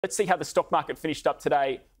Let's see how the stock market finished up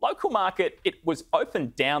today. Local market, it was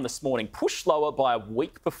opened down this morning, pushed lower by a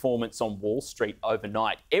weak performance on Wall Street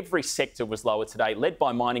overnight. Every sector was lower today, led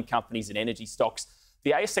by mining companies and energy stocks.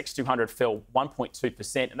 The ASX 200 fell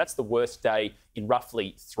 1.2%, and that's the worst day in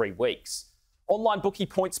roughly 3 weeks. Online bookie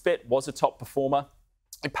PointsBet was a top performer.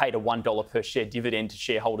 It paid a $1 per share dividend to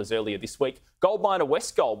shareholders earlier this week. Gold miner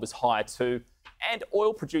Westgold was higher too, and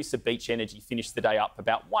oil producer Beach Energy finished the day up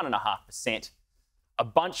about 1.5%. A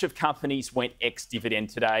bunch of companies went ex-dividend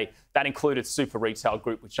today. That included Super Retail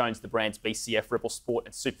Group, which owns the brands BCF, Rebel Sport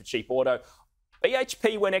and Super Cheap Auto.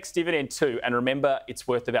 BHP went ex-dividend too, and remember, it's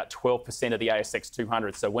worth about 12% of the ASX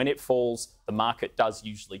 200, so when it falls, the market does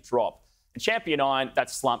usually drop. And Champion Iron, that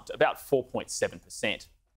slumped about 4.7%.